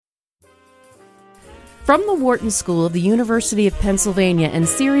From the Wharton School of the University of Pennsylvania and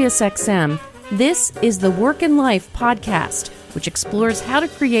SiriusXM, this is the Work and Life podcast, which explores how to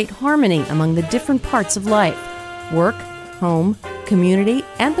create harmony among the different parts of life: work, home, community,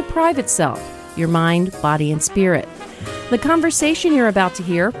 and the private self, your mind, body, and spirit. The conversation you're about to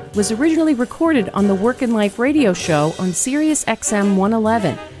hear was originally recorded on the Work and Life radio show on SiriusXM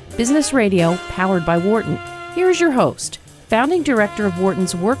 111, business radio powered by Wharton. Here's your host, founding director of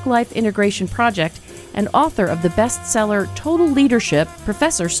Wharton's Work-Life Integration Project and author of the bestseller Total Leadership,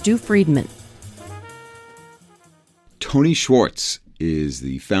 Professor Stu Friedman. Tony Schwartz is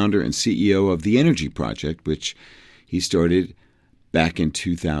the founder and CEO of the Energy Project, which he started back in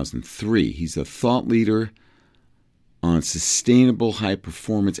 2003. He's a thought leader on sustainable high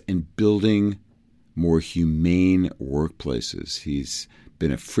performance and building more humane workplaces. He's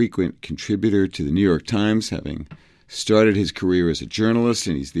been a frequent contributor to the New York Times, having started his career as a journalist,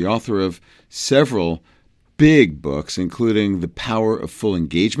 and he's the author of several big books, including The Power of Full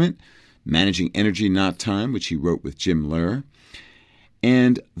Engagement, Managing Energy Not Time, which he wrote with Jim Loehr,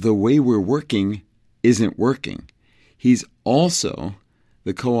 and The Way We're Working Isn't Working. He's also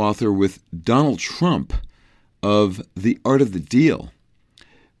the co-author with Donald Trump of The Art of the Deal,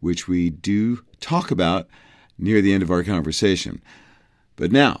 which we do talk about near the end of our conversation.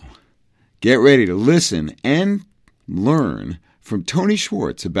 But now, get ready to listen and learn from Tony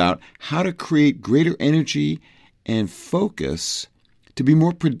Schwartz about how to create greater energy and focus to be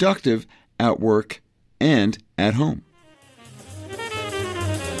more productive at work and at home.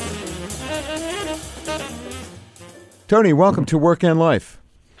 Tony, welcome to Work and Life.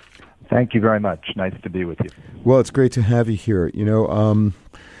 Thank you very much. Nice to be with you. Well, it's great to have you here. You know,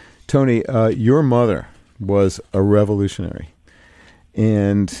 Tony, your mother was a revolutionary.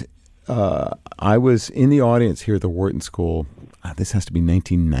 And I was in the audience here at the Wharton School. This has to be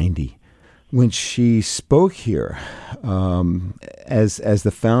 1990, when she spoke here as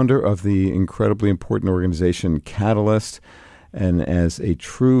the founder of the incredibly important organization Catalyst, and as a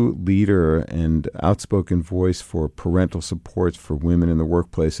true leader and outspoken voice for parental support for women in the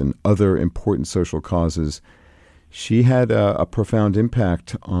workplace and other important social causes. She had a profound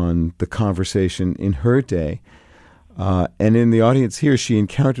impact on the conversation in her day. And in the audience here, she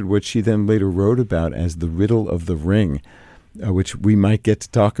encountered what she then later wrote about as the riddle of the ring, which we might get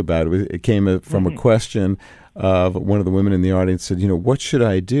to talk about. It came from a question of one of the women in the audience said, what should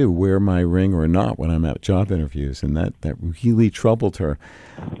I do, wear my ring or not when I'm at job interviews? And that really troubled her.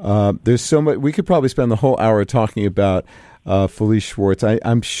 There's so much. We could probably spend the whole hour talking about Felice Schwartz.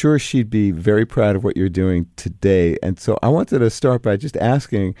 I'm sure she'd be very proud of what you're doing today. And so I wanted to start by just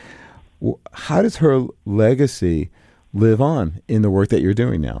asking, how does her legacy live on in the work that you're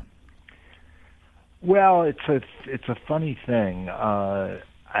doing now? Well, it's a funny thing.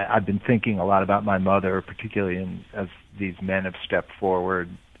 I've been thinking a lot about my mother, particularly as these men have stepped forward.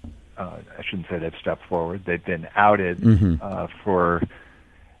 I shouldn't say they've stepped forward. They've been outed for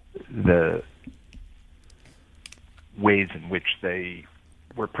the ways in which they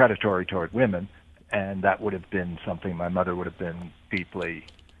were predatory toward women, and that would have been something my mother would have been deeply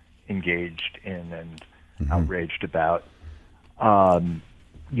engaged in and outraged about.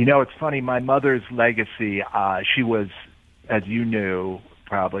 It's funny, my mother's legacy, she was, as you knew,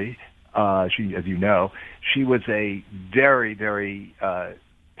 probably, she was a very, very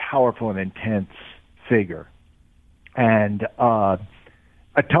powerful and intense figure, and a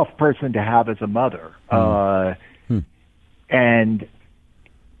tough person to have as a mother. And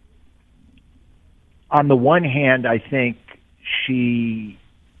on the one hand, I think she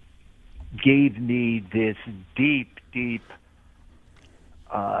gave me this deep, deep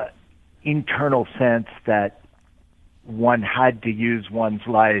internal sense that one had to use one's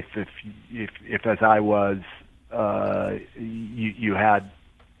life if as I was, you had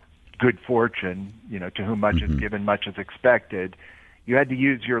good fortune, to whom much is given, much is expected. You had to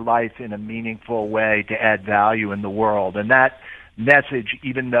use your life in a meaningful way to add value in the world. And that message,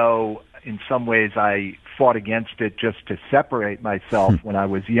 even though in some ways I fought against it just to separate myself when I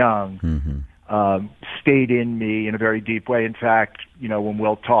was young, stayed in me in a very deep way. In fact, when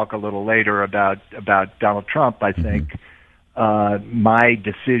we'll talk a little later about Donald Trump, I think my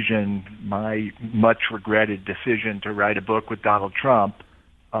decision, my much regretted decision to write a book with Donald Trump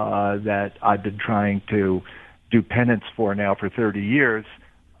that I've been trying to do penance for now for 30 years,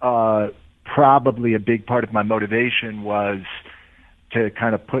 probably a big part of my motivation was to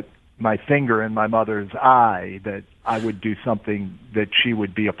kind of put my finger in my mother's eye, that I would do something that she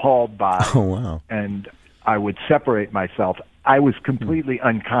would be appalled by. Oh, wow. And I would separate myself. I was completely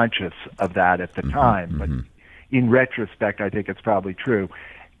unconscious of that at the time, but in retrospect, I think it's probably true.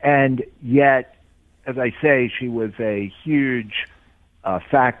 And yet, as I say, she was a huge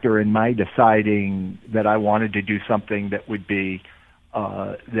factor in my deciding that I wanted to do something that would be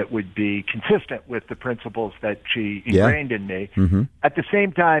consistent with the principles that she ingrained in me. Mm-hmm. At the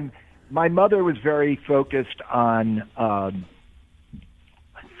same time, my mother was very focused on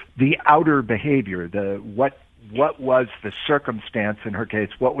the outer behavior, what was the circumstance in her case,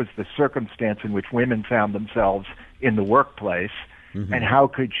 what was the circumstance in which women found themselves in the workplace, mm-hmm. and how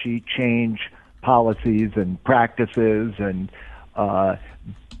could she change policies and practices and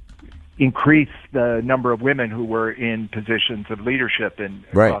increase the number of women who were in positions of leadership in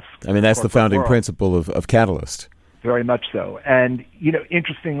right. I mean, that's the founding world. Principle of Catalyst. Very much so. And,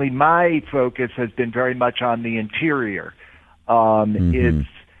 interestingly, my focus has been very much on the interior. Mm-hmm. It's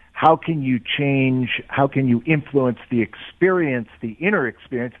how can you change, how can you influence the experience, the inner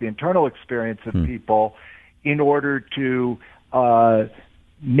experience, the internal experience of people in order to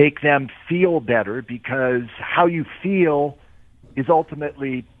make them feel better, because how you feel is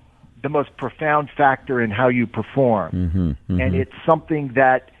ultimately the most profound factor in how you perform. Mm-hmm, mm-hmm. And it's something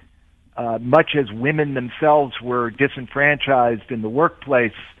that, much as women themselves were disenfranchised in the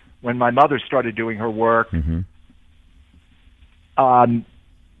workplace when my mother started doing her work, mm-hmm.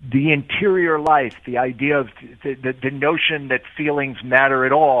 The interior life, the idea of the notion that feelings matter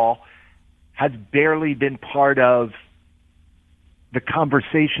at all, has barely been part of the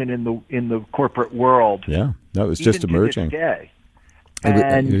conversation in the corporate world. Yeah, that was just emerging. To this day.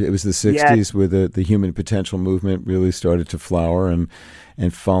 It was the 60s where the human potential movement really started to flower, and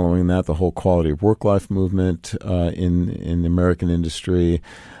following that, the whole quality of work life movement in the American industry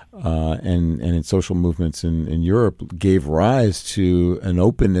and in social movements in Europe gave rise to an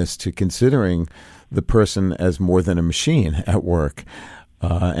openness to considering the person as more than a machine at work.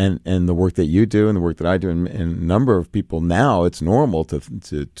 And the work that you do and the work that I do, and a number of people now, it's normal to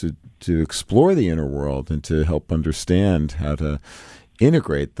explore the inner world and to help understand how to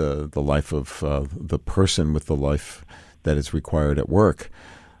integrate the life of the person with the life that is required at work.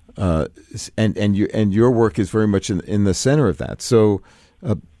 And your work is very much in the center of that. So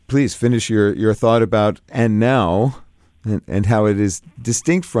please finish your thought about and now. And how it is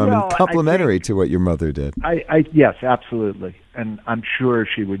distinct from and complementary to what your mother did. Yes, absolutely. And I'm sure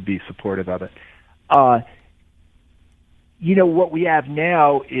she would be supportive of it. What we have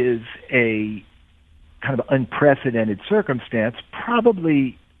now is a kind of unprecedented circumstance,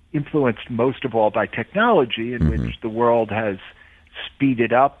 probably influenced most of all by technology, in mm-hmm. which the world has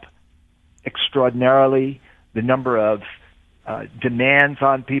speeded up extraordinarily. The number of demands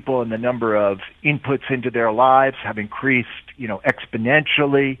on people and the number of inputs into their lives have increased,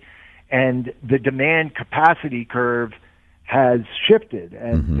 exponentially, and the demand capacity curve has shifted,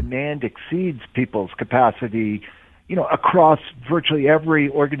 and mm-hmm. demand exceeds people's capacity, across virtually every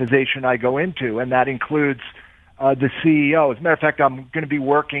organization I go into, and that includes the CEO. As a matter of fact, I'm going to be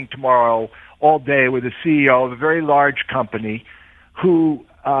working tomorrow all day with the CEO of a very large company who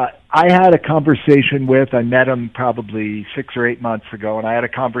I had a conversation with. I met him probably 6 or 8 months ago, and I had a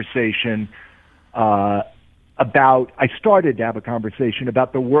conversation I started to have a conversation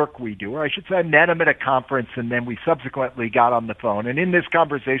about the work we do. Or I should say I met him at a conference, and then we subsequently got on the phone. And in this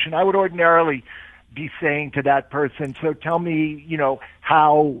conversation, I would ordinarily be saying to that person, so tell me,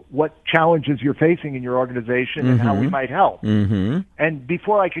 what challenges you're facing in your organization mm-hmm. and how we might help. Mm-hmm. And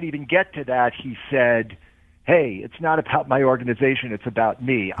before I could even get to that, he said, hey, it's not about my organization, it's about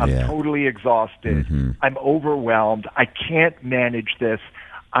me. I'm totally exhausted. Mm-hmm. I'm overwhelmed. I can't manage this.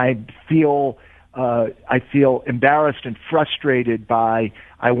 I feel embarrassed and frustrated by,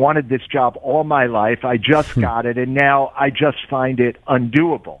 I wanted this job all my life. I just got it, and now I just find it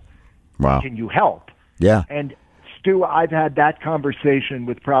undoable. Wow. Can you help? Yeah. And Stu, I've had that conversation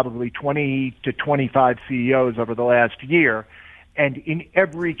with probably 20 to 25 CEOs over the last year, and in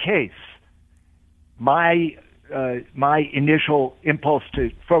every case, my initial impulse to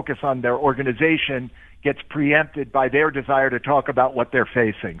focus on their organization gets preempted by their desire to talk about what they're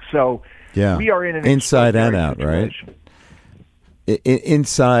facing. So we are in an inside and out, situation. Right?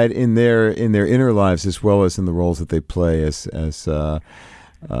 Inside in their inner lives as well as in the roles that they play as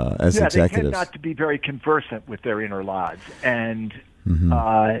executives. They tend not to be very conversant with their inner lives, and mm-hmm.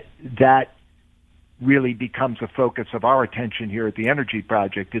 That really becomes a focus of our attention here at the Energy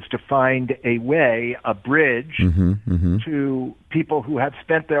Project, is to find a way, a bridge mm-hmm. Mm-hmm. to people who have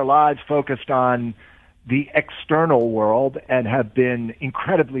spent their lives focused on the external world and have been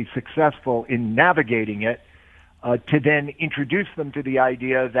incredibly successful in navigating it, to then introduce them to the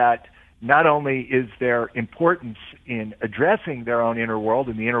idea that not only is there importance in addressing their own inner world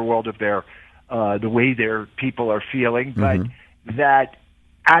and the inner world of their the way their people are feeling, but mm-hmm. that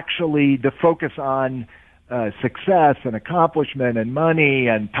actually the focus on success and accomplishment and money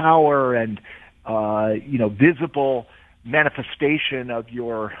and power and visible manifestation of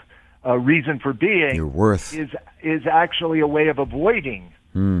your reason for being, your worth, is actually a way of avoiding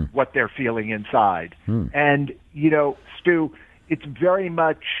what they're feeling inside. And Stu, it's very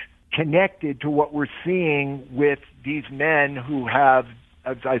much connected to what we're seeing with these men who have,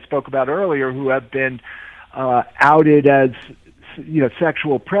 as I spoke about earlier, who have been outed as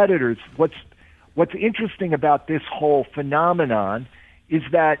sexual predators. What's interesting about this whole phenomenon is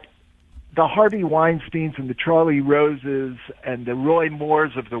that the Harvey Weinsteins and the Charlie Roses and the Roy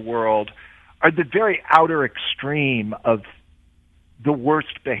Moores of the world are the very outer extreme of the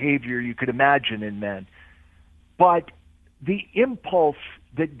worst behavior you could imagine in men. But the impulse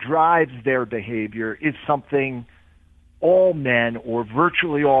that drives their behavior is something all men, or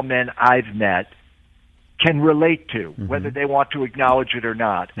virtually all men I've met, can relate to, whether they want to acknowledge it or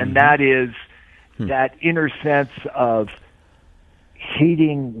not. And that is that inner sense of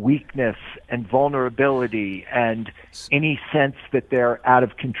hating weakness and vulnerability and any sense that they're out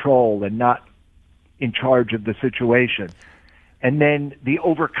of control and not in charge of the situation. And then the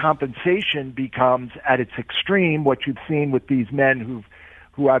overcompensation becomes at its extreme, what you've seen with these men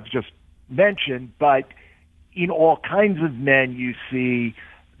who I've just mentioned, but in all kinds of men you see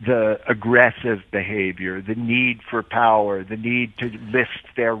the aggressive behavior, the need for power, the need to list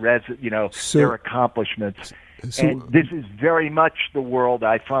their their accomplishments. And this is very much the world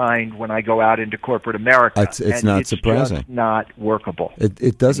I find when I go out into corporate America. It's not surprising. Just not workable.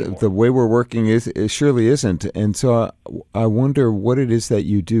 It doesn't. Anymore. The way we're working it surely isn't. And so I wonder what it is that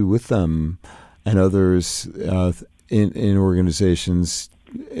you do with them and others in organizations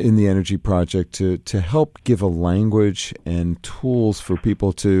in the Energy Project to help give a language and tools for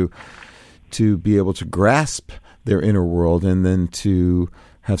people to be able to grasp their inner world and then to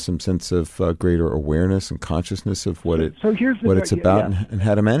have some sense of greater awareness and consciousness of what it's about and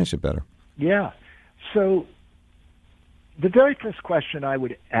how to manage it better. Yeah. So the very first question I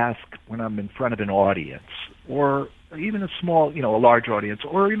would ask when I'm in front of an audience, or even a large audience,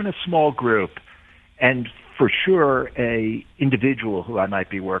 or even a small group, and for sure a individual who I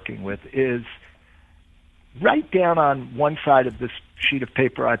might be working with, is write down on one side of this sheet of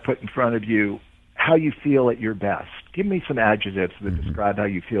paper I put in front of you how you feel at your best. Give me some adjectives that describe how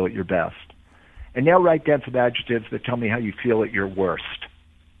you feel at your best. And now write down some adjectives that tell me how you feel at your worst.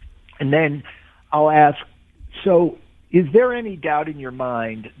 And then I'll ask, so is there any doubt in your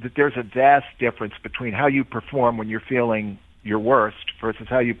mind that there's a vast difference between how you perform when you're feeling your worst versus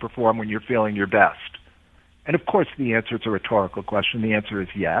how you perform when you're feeling your best? And of course the answer, it's a rhetorical question, the answer is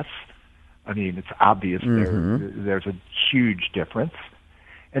yes. I mean, it's obvious there's a huge difference.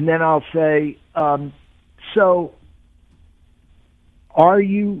 And then I'll say, so do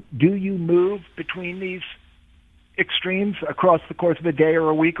you move between these extremes across the course of a day or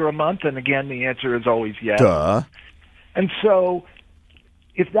a week or a month? And again, the answer is always yes. Duh. And so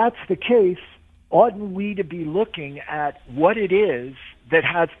if that's the case, oughtn't we to be looking at what it is that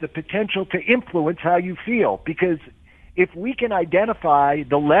has the potential to influence how you feel? Because if we can identify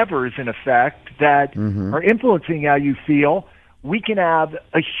the levers, in effect, that are influencing how you feel, we can have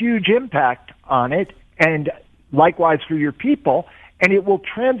a huge impact on it, and likewise for your people, and it will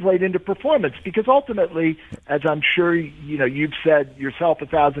translate into performance. Because ultimately, as I'm sure you've said yourself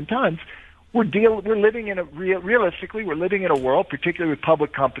 1,000 times, we're living in realistically, we're living in a world, particularly with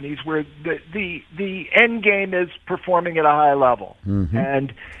public companies, where the end game is performing at a high level,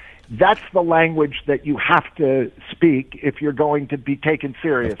 and that's the language that you have to speak if you're going to be taken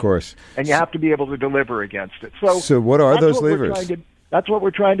serious. Of course. And you have to be able to deliver against it. So what are those levers? That's what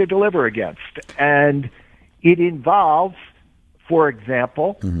we're trying to deliver against. And it involves, for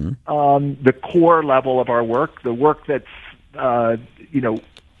example, the core level of our work, the work that's,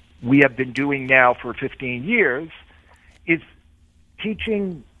 we have been doing now for 15 years, is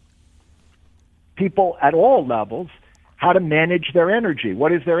teaching people at all levels how to manage their energy.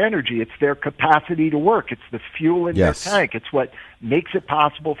 What is their energy? It's their capacity to work. It's the fuel in their tank. It's what makes it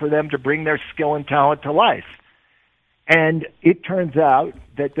possible for them to bring their skill and talent to life. And it turns out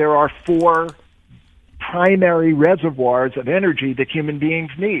that there are 4 primary reservoirs of energy that human beings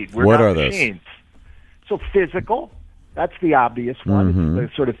need. We're not machines. So physical, that's the obvious one.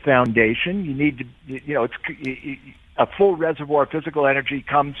 It's the sort of foundation. You need to, a full reservoir of physical energy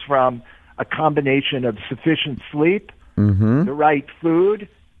comes from a combination of sufficient sleep, the right food,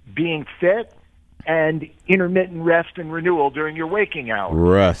 being fit, and intermittent rest and renewal during your waking hours.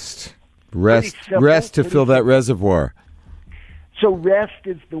 Rest to fill that reservoir. So rest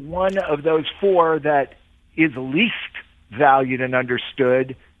is the one of those 4 that is least valued and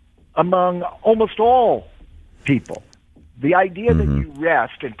understood among almost all people. The idea that you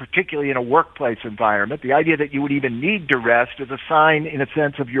rest, and particularly in a workplace environment, the idea that you would even need to rest is a sign, in a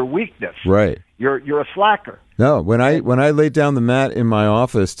sense, of your weakness. Right. You're a slacker. No, when I lay down the mat in my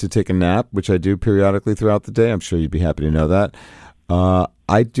office to take a nap, which I do periodically throughout the day, I'm sure you'd be happy to know that,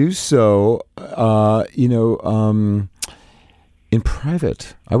 I do so, in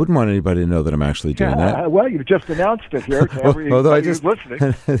prite. I wouldn't want anybody to know that I'm actually doing that. Well, you've just announced it here to everybody who's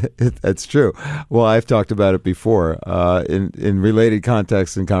listening. That's true. Well, I've talked about it before in related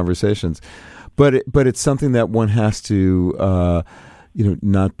contexts and conversations, but it's something that one has to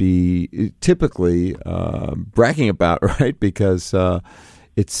not be typically bragging about, right? Because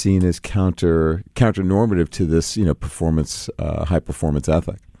it's seen as counter-normative to this performance high performance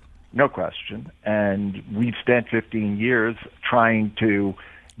ethic. No question. And we've spent 15 years trying to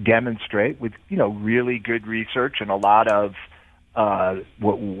demonstrate with, really good research and a lot of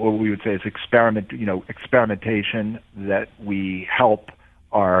what we would say is experimentation that we help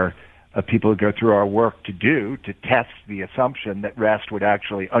our people who go through our work to do to test the assumption that rest would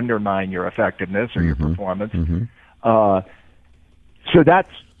actually undermine your effectiveness or your performance. So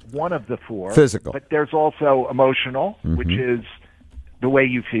that's one of the four. Physical. But there's also emotional, which is the way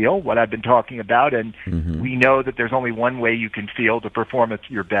you feel, what I've been talking about, and we know that there's only one way you can feel to perform at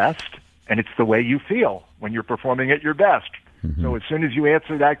your best, and it's the way you feel when you're performing at your best. So as soon as you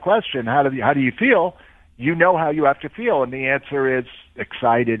answer that question, how do you feel, you know how you have to feel, and the answer is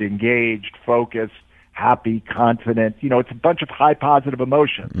excited, engaged, focused, happy, confident. It's a bunch of high positive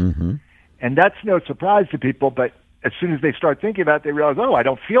emotions. And that's no surprise to people, but as soon as they start thinking about it, they realize, I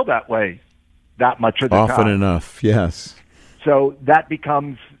don't feel that way that much of the time. Often enough, yes. So that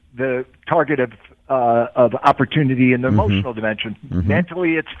becomes the target of opportunity in the emotional dimension.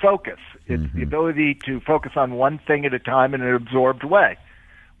 Mentally, it's focus. It's the ability to focus on one thing at a time in an absorbed way,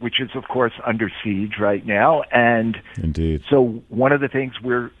 which is, of course, under siege right now. And indeed. So one of the things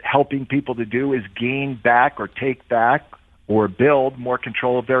we're helping people to do is gain back or take back or build more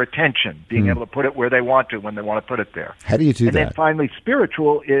control of their attention, being able to put it where they want to when they want to put it there. How do you do that? And then finally,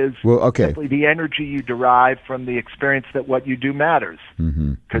 spiritual is simply the energy you derive from the experience that what you do matters.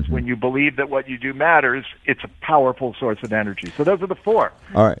 Because when you believe that what you do matters, it's a powerful source of energy. So those are the four.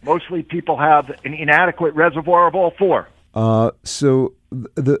 All right. Mostly people have an inadequate reservoir of all four. So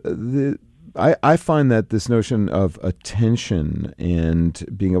I find that this notion of attention and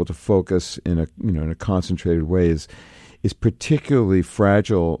being able to focus in a concentrated way is particularly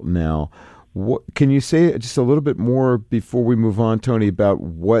fragile now. Can you say just a little bit more before we move on, Tony, about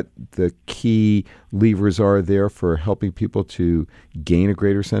what the key levers are there for helping people to gain a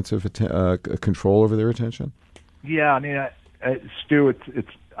greater sense of control over their attention? Yeah, I mean, Stu, it's.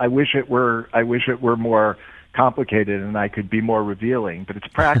 I wish it were more complicated and I could be more revealing, but it's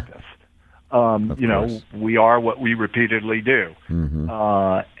practice. We are what we repeatedly do.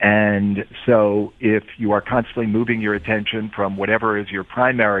 And so if you are constantly moving your attention from whatever is your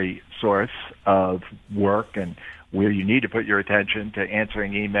primary source of work and where you need to put your attention to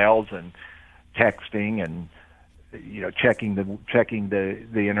answering emails and texting and checking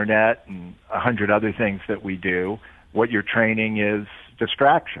the internet and 100 other things that we do, what you're training is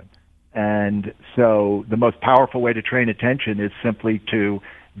distraction. And so the most powerful way to train attention is simply to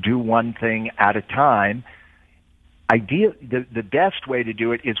do one thing at a time. The best way to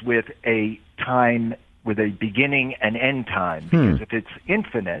do it is with a time, with a beginning and end time. Because if it's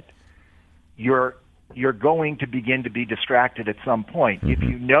infinite, you're going to begin to be distracted at some point. If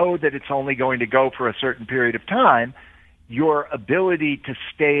you know that it's only going to go for a certain period of time, your ability to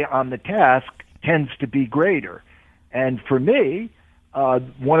stay on the task tends to be greater. And for me,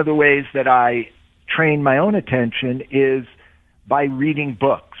 one of the ways that I train my own attention is by reading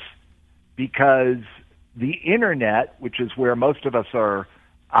books, because the internet, which is where most of us our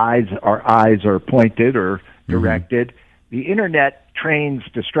eyes are pointed or directed, the internet trains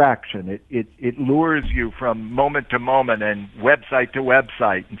distraction. It lures you from moment to moment and website to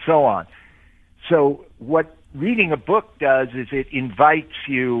website and so on. So what reading a book does is it invites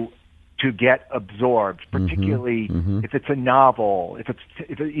you to get absorbed, particularly if it's a novel,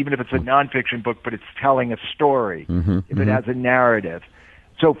 even if it's a nonfiction book, but it's telling a story, if it has a narrative.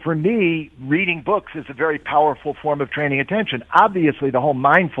 So for me, reading books is a very powerful form of training attention. Obviously, the whole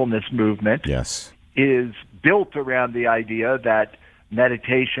mindfulness movement is built around the idea that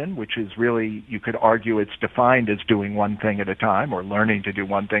meditation, which is really, you could argue it's defined as doing one thing at a time or learning to do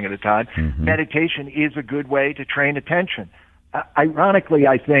one thing at a time. Meditation is a good way to train attention. Ironically,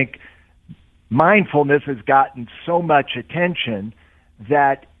 I think mindfulness has gotten so much attention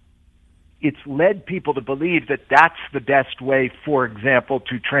that it's led people to believe that that's the best way, for example,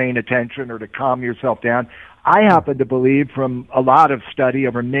 to train attention or to calm yourself down. I happen to believe from a lot of study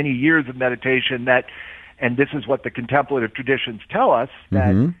over many years of meditation that, and this is what the contemplative traditions tell us,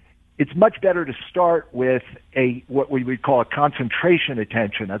 that it's much better to start with what we would call a concentration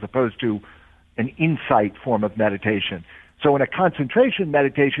attention as opposed to an insight form of meditation. So in a concentration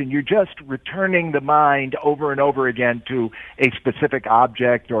meditation, you're just returning the mind over and over again to a specific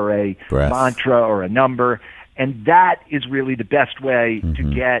object or a mantra or a number, and that is really the best way to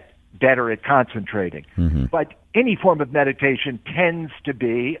get better at concentrating. But any form of meditation tends to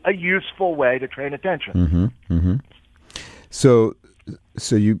be a useful way to train attention.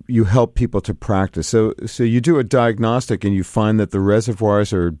 So you help people to practice. So you do a diagnostic and you find that the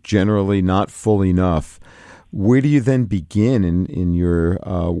reservoirs are generally not full enough. Where do you then begin in your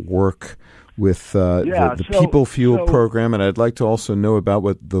work with the People Fuel program? And I'd like to also know about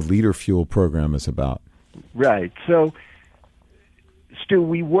what the Leader Fuel program is about. Right. So, Stu,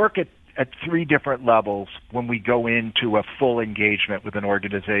 we work at three different levels when we go into a full engagement with an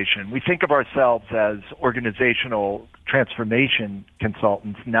organization. We think of ourselves as organizational transformation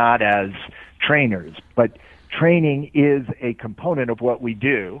consultants, not as trainers. But training is a component of what we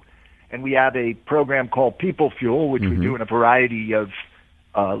do. And we have a program called People Fuel, which we do in at a variety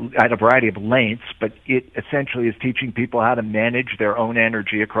of lengths, but it essentially is teaching people how to manage their own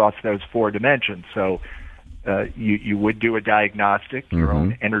energy across those four dimensions. So you would do a diagnostic, your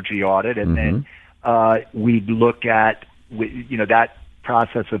own energy audit, and then we'd look at, that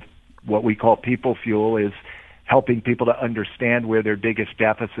process of what we call People Fuel is helping people to understand where their biggest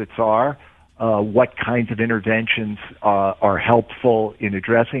deficits are, what kinds of interventions are helpful in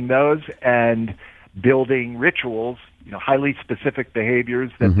addressing those, and building rituals, highly specific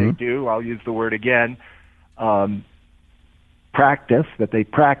behaviors that they do. I'll use the word again, that they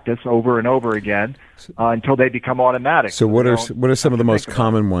practice over and over again until they become automatic. So what are some of the most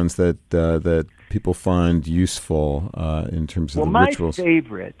common ones that people find useful in terms of the rituals? My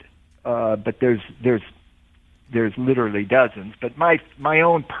favorite, but there's literally dozens, but my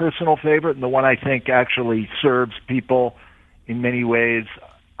own personal favorite, and the one I think actually serves people in many ways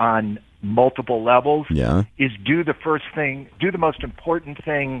on multiple levels, is do the most important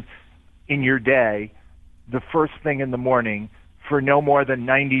thing in your day, the first thing in the morning, for no more than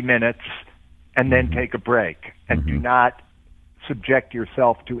 90 minutes, and then take a break. And do not subject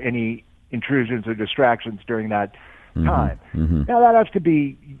yourself to any intrusions or distractions during that time. Now, that has to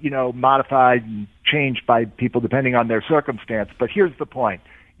be, modified and changed by people depending on their circumstance. But here's the point.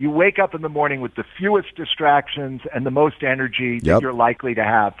 You wake up in the morning with the fewest distractions and the most energy that you're likely to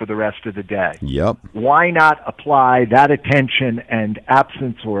have for the rest of the day. Why not apply that attention and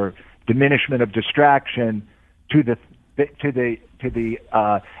absence or diminishment of distraction to the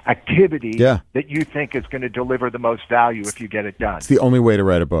activity that you think is going to deliver the most value if you get it done? It's the only way to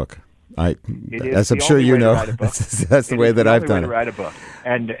write a book. As I'm sure you know, that's the way that I've done it. Write a book,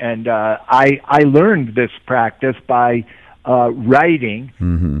 and I learned this practice by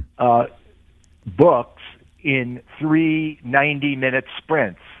writing books in 3 90-minute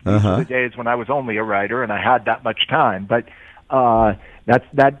sprints. These were the days when I was only a writer and I had that much time, but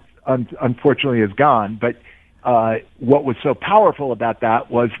that unfortunately is gone. But what was so powerful about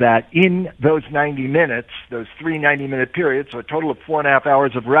that was that in those 90 minutes, those 3 90-minute periods, so a total of 4.5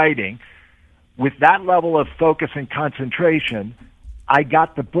 hours of writing, with that level of focus and concentration, I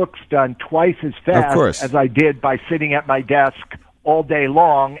got the books done twice as fast as I did by sitting at my desk all day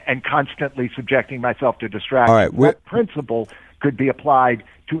long and constantly subjecting myself to distractions. All right, that principle could be applied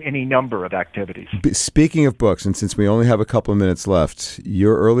to any number of activities. Speaking of books, and since we only have a couple of minutes left,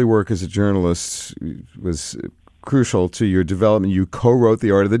 your early work as a journalist was crucial to your development. You co-wrote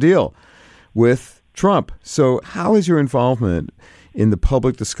The Art of the Deal with Trump. So how has your involvement in the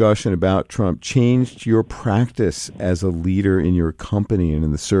public discussion about Trump changed your practice as a leader in your company and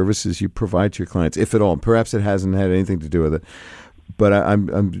in the services you provide to your clients, if at all? Perhaps it hasn't had anything to do with it. But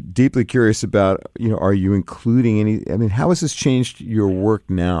I'm deeply curious about, are you including any? I mean, how has this changed your work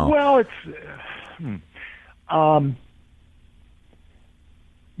now? Well, it's,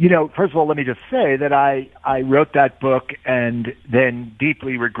 first of all, let me just say that I wrote that book and then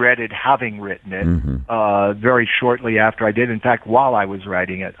deeply regretted having written it very shortly after I did. In fact, while I was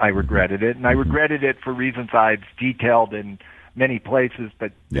writing it, I regretted it. And I regretted it for reasons I've detailed in many places,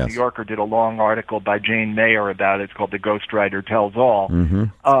 but The New Yorker did a long article by Jane Mayer about it. It's called The Ghostwriter Tells All.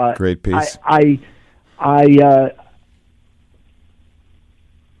 Great piece. I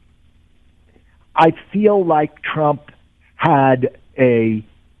feel like Trump had a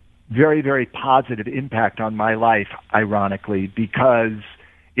very, very positive impact on my life, ironically, because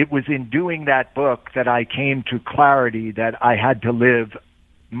it was in doing that book that I came to clarity that I had to live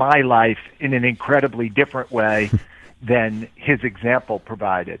my life in an incredibly different way than his example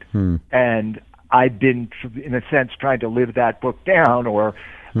provided. And I've been, in a sense, trying to live that book down, or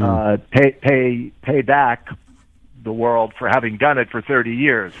pay back the world for having done it for 30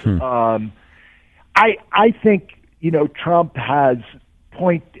 years. I think, Trump has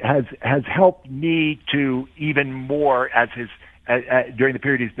helped me to even more during the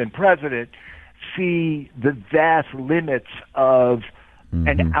period he's been president, see the vast limits of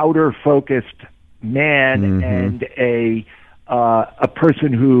an outer focused man and a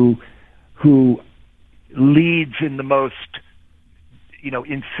person who leads in the most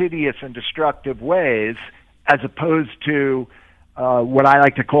insidious and destructive ways, as opposed to what I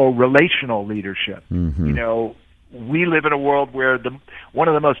like to call relational leadership. We live in a world where one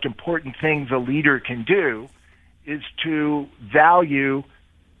of the most important things a leader can do is to value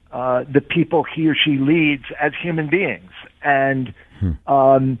the people he or she leads as human beings. And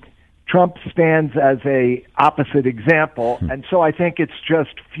Trump stands as a opposite example, and so I think it's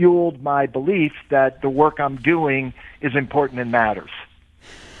just fueled my belief that the work I'm doing is important and matters.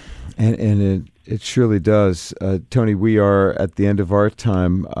 And it surely does. Tony, we are at the end of our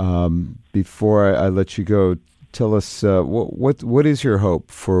time. Before I let you go, tell us what is your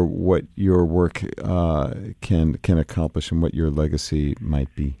hope for what your work can accomplish and what your legacy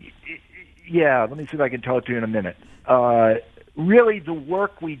might be? Yeah, let me see if I can tell it to you in a minute. Really, the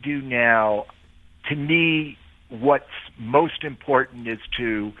work we do now, to me, what's most important is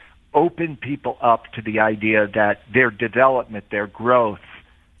to open people up to the idea that their development, their growth,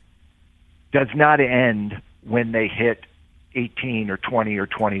 does not end when they hit 18 or 20 or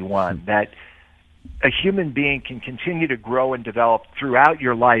 21. That a human being can continue to grow and develop throughout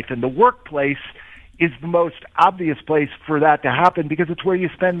your life, and the workplace is the most obvious place for that to happen because it's where you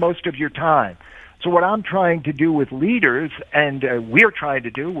spend most of your time. So what I'm trying to do with leaders, and we're trying to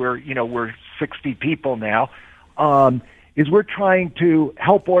do, we're 60 people now, is we're trying to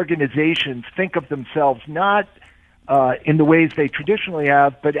help organizations think of themselves not in the ways they traditionally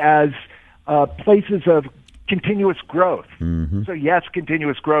have, but as places of continuous growth. So yes,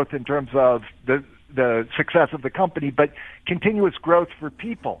 continuous growth in terms of the success of the company, but continuous growth for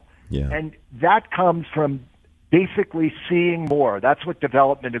people. Yeah. And that comes from basically seeing more. That's what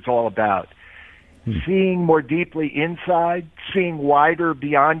development is all about. Seeing more deeply inside, seeing wider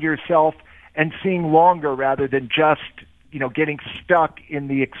beyond yourself, and seeing longer rather than just, getting stuck in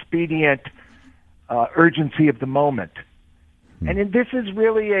the expedient urgency of the moment. And this is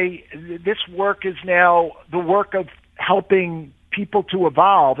really this work is now the work of helping people to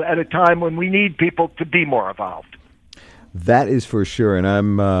evolve at a time when we need people to be more evolved. That is for sure, and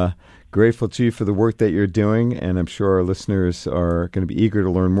I'm grateful to you for the work that you're doing, and I'm sure our listeners are going to be eager to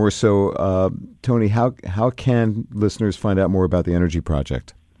learn more. So, Tony, how can listeners find out more about the Energy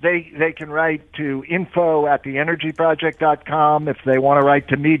Project? They can write to info@theenergyproject.com. If they want to write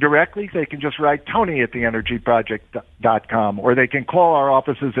to me directly, they can just write Tony@theenergyproject.com, or they can call our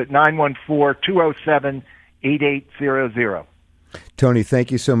offices at 914-207-8800. Tony,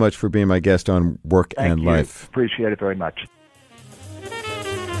 thank you so much for being my guest on Work and Life. Appreciate it very much.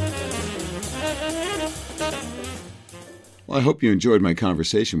 Well, I hope you enjoyed my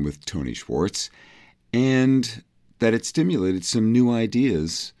conversation with Tony Schwartz and that it stimulated some new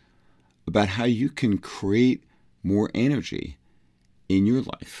ideas about how you can create more energy in your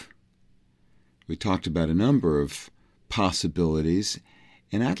life. We talked about a number of possibilities,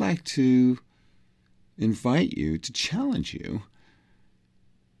 and I'd like to invite you, to challenge you,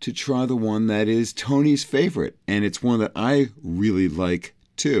 to try the one that is Tony's favorite, and it's one that I really like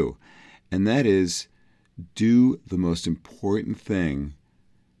too, and that is do the most important thing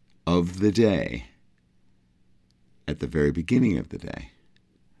of the day at the very beginning of the day.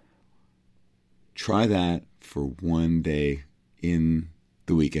 Try that for one day in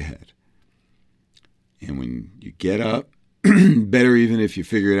the week ahead. And when you get up, better even if you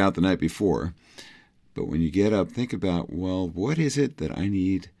figure it out the night before, but when you get up, think about, well, what is it that I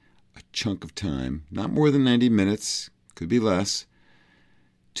need a chunk of time, not more than 90 minutes, could be less,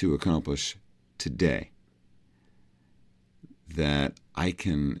 to accomplish today that I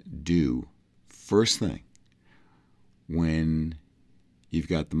can do first thing when you've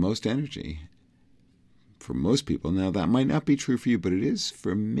got the most energy. For most people, now that might not be true for you, but it is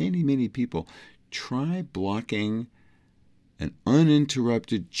for many, many people. Try blocking an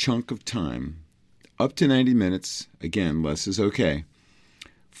uninterrupted chunk of time, up to 90 minutes, again, less is okay,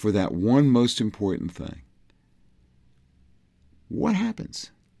 for that one most important thing. What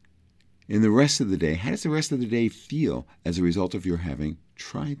happens in the rest of the day? How does the rest of the day feel as a result of your having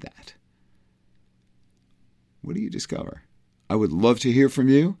tried that? What do you discover? I would love to hear from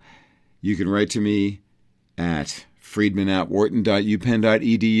you. You can write to me at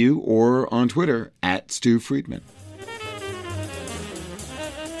friedman@wharton.upenn.edu or on Twitter @StuFriedman.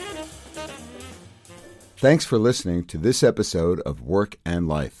 Thanks for listening to this episode of Work and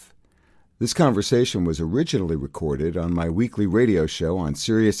Life. This conversation was originally recorded on my weekly radio show on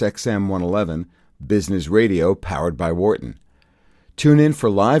Sirius XM 111, Business Radio, powered by Wharton. Tune in for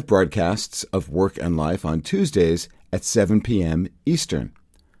live broadcasts of Work and Life on Tuesdays at 7 p.m. Eastern.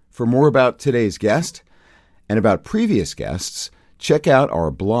 For more about today's guest and about previous guests, check out our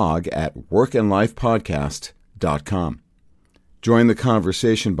blog at workandlifepodcast.com. Join the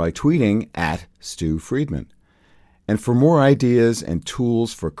conversation by tweeting @StuFriedman. And for more ideas and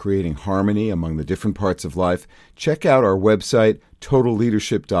tools for creating harmony among the different parts of life, check out our website,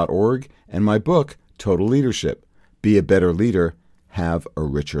 totalleadership.org, and my book, Total Leadership. Be a better leader, have a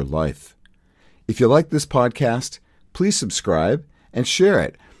richer life. If you like this podcast, please subscribe and share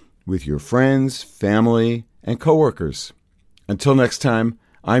it with your friends, family, and coworkers. Until next time,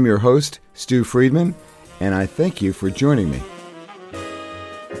 I'm your host, Stu Friedman, and I thank you for joining me.